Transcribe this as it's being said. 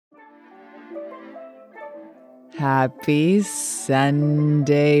Happy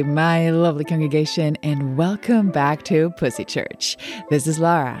Sunday, my lovely congregation, and welcome back to Pussy Church. This is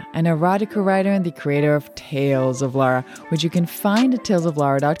Laura, an erotica writer and the creator of Tales of Laura, which you can find at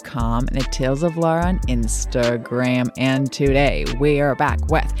talesoflaura.com and at Tales of Laura on Instagram. And today we are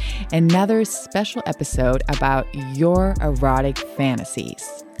back with another special episode about your erotic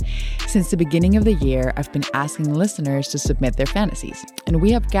fantasies. Since the beginning of the year, I've been asking listeners to submit their fantasies, and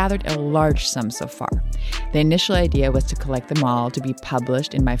we have gathered a large sum so far. The initial idea was to collect them all to be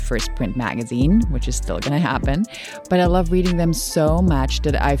published in my first print magazine, which is still going to happen, but I love reading them so much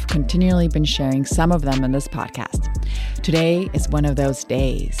that I've continually been sharing some of them in this podcast. Today is one of those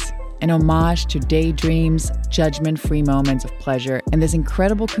days. An homage to daydreams, judgment-free moments of pleasure, and this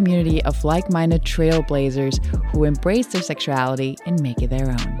incredible community of like-minded trailblazers who embrace their sexuality and make it their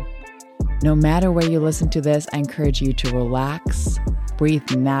own. No matter where you listen to this, I encourage you to relax, breathe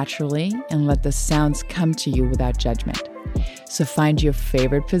naturally, and let the sounds come to you without judgment. So find your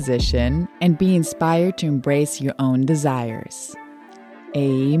favorite position and be inspired to embrace your own desires.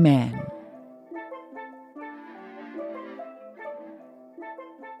 Amen.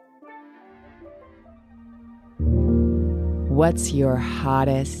 What's your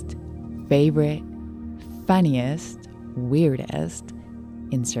hottest, favorite, funniest, weirdest,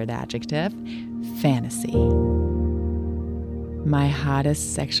 insert adjective, fantasy? My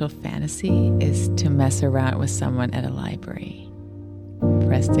hottest sexual fantasy is to mess around with someone at a library,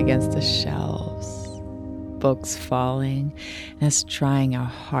 pressed against the shelves, books falling, and us trying our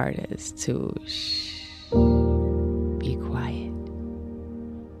hardest to be quiet.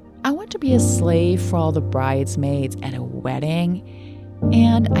 I want to be a slave for all the bridesmaids at a wedding,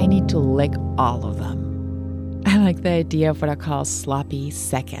 and I need to lick all of them. I like the idea of what I call sloppy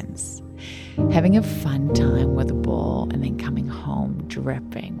seconds. Having a fun time with a bull and then coming home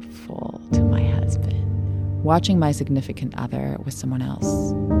dripping full to my husband. Watching my significant other with someone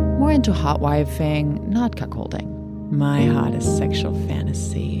else. More into hot wifing, not cuckolding. My hottest sexual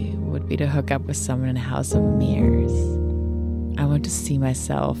fantasy would be to hook up with someone in a house of mirrors. I want to see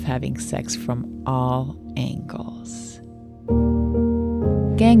myself having sex from all angles.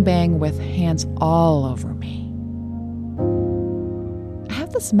 Gangbang with hands all over me. I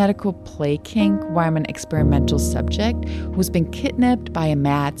have this medical play kink where I'm an experimental subject who's been kidnapped by a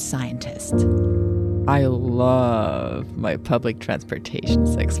mad scientist. I love my public transportation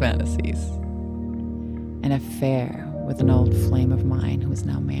sex fantasies. An affair with an old flame of mine who is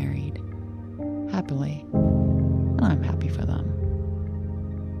now married. Happily. And I'm happy for them.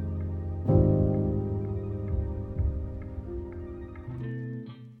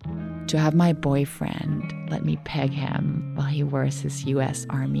 To have my boyfriend let me peg him while he wears his U.S.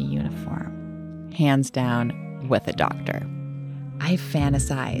 Army uniform. Hands down, with a doctor. I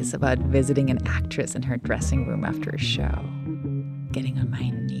fantasize about visiting an actress in her dressing room after a show. Getting on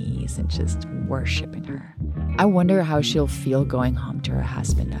my knees and just worshiping her. I wonder how she'll feel going home to her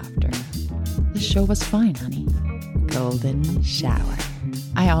husband after. The show was fine, honey. Golden shower.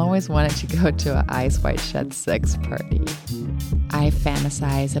 I always wanted to go to an Eyes Wide Shut sex party. I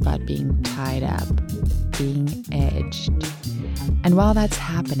fantasize about being tied up, being edged. And while that's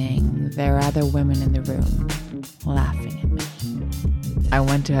happening, there are other women in the room laughing at me. I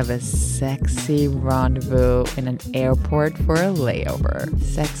want to have a sexy rendezvous in an airport for a layover.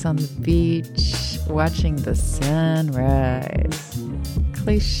 Sex on the beach, watching the sunrise.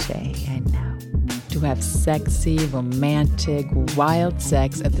 Cliché, I know. To have sexy, romantic, wild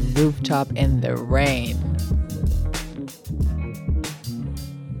sex at the rooftop in the rain.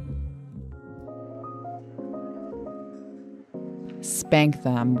 Spank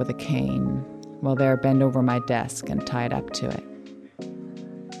them with a cane while they're bent over my desk and tied up to it.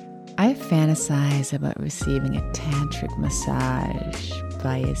 I fantasize about receiving a tantric massage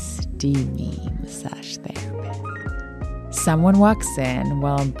by a steamy massage therapist. Someone walks in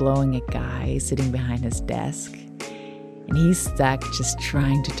while I'm blowing a guy sitting behind his desk, and he's stuck just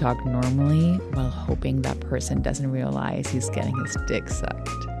trying to talk normally while hoping that person doesn't realize he's getting his dick sucked.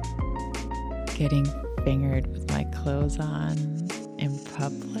 Getting fingered with my clothes on in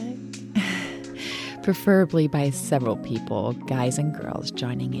public, preferably by several people, guys and girls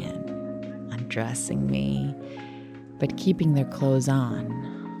joining in, undressing me, but keeping their clothes on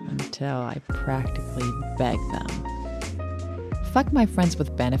until I practically beg them. Fuck my friends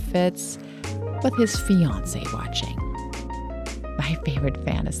with benefits, with his fiancé watching. My favorite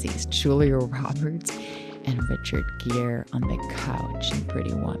fantasies, Julia Roberts and Richard Gere on the couch in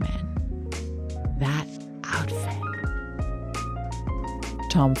Pretty Woman. That outfit.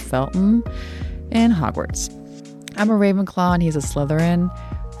 Tom Felton in Hogwarts. I'm a Ravenclaw and he's a Slytherin.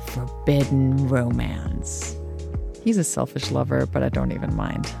 Forbidden romance. He's a selfish lover, but I don't even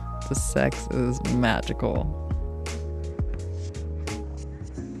mind. The sex is magical.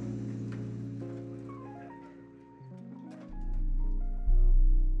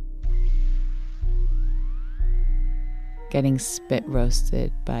 Getting spit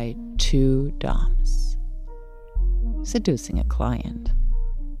roasted by 2 doms. Seducing a client.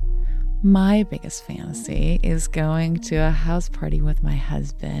 My biggest fantasy is going to a house party with my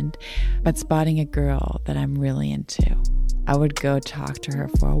husband, but spotting a girl that I'm really into. I would go talk to her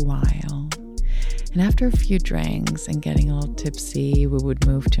for a while, and after a few drinks and getting a little tipsy, we would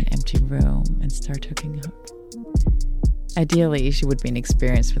move to an empty room and start hooking up. Ideally, she would be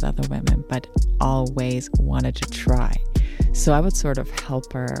inexperienced with other women, but always wanted to try. So I would sort of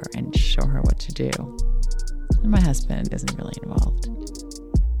help her and show her what to do. And my husband isn't really involved.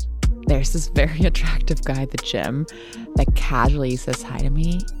 There's this very attractive guy at the gym that casually says hi to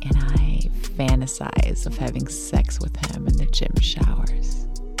me, and I fantasize of having sex with him in the gym showers.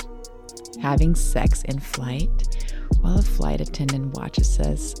 Having sex in flight while a flight attendant watches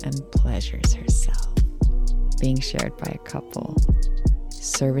us and pleasures herself. Being shared by a couple.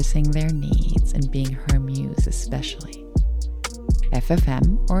 Servicing their needs and being her muse especially.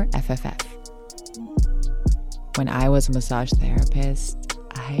 FFM or FFF. When I was a massage therapist,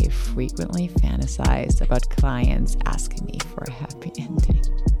 I frequently fantasized about clients asking me for a happy ending.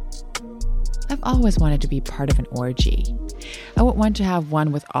 I've always wanted to be part of an orgy. I would want to have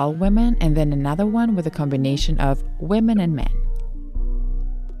one with all women and then another one with a combination of women and men.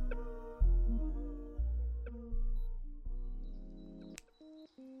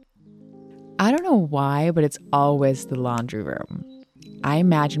 I don't know why, but it's always the laundry room. I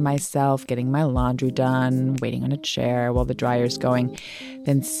imagine myself getting my laundry done, waiting on a chair while the dryer's going.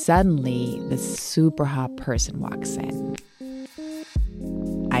 Then suddenly, this super hot person walks in.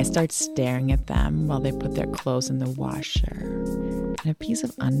 I start staring at them while they put their clothes in the washer. And a piece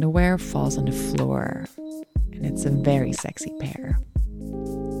of underwear falls on the floor. And it's a very sexy pair.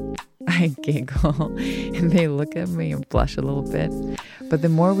 I giggle, and they look at me and blush a little bit. But the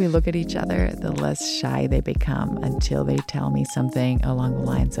more we look at each other, the less shy they become until they tell me something along the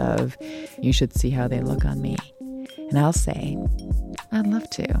lines of, "You should see how they look on me." And I'll say, "I'd love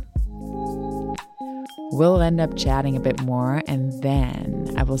to." We'll end up chatting a bit more, and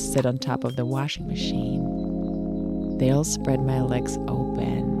then I will sit on top of the washing machine. They'll spread my legs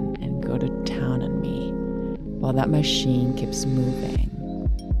open and go to town on me while that machine keeps moving.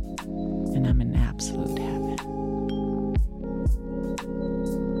 And I'm in absolute heaven.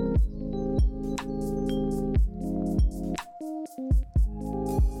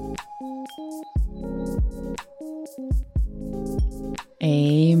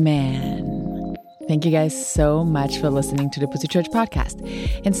 Amen. Thank you guys so much for listening to the Pussy Church podcast.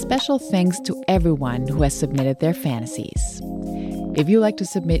 And special thanks to everyone who has submitted their fantasies. If you'd like to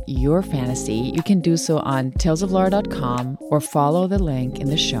submit your fantasy, you can do so on talesoflaura.com or follow the link in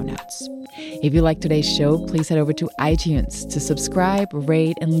the show notes. If you like today's show, please head over to iTunes to subscribe,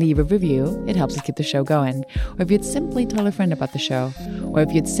 rate, and leave a review. It helps us keep the show going. Or if you'd simply tell a friend about the show,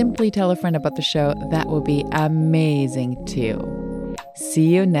 that will be amazing too.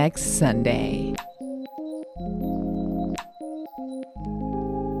 See you next Sunday.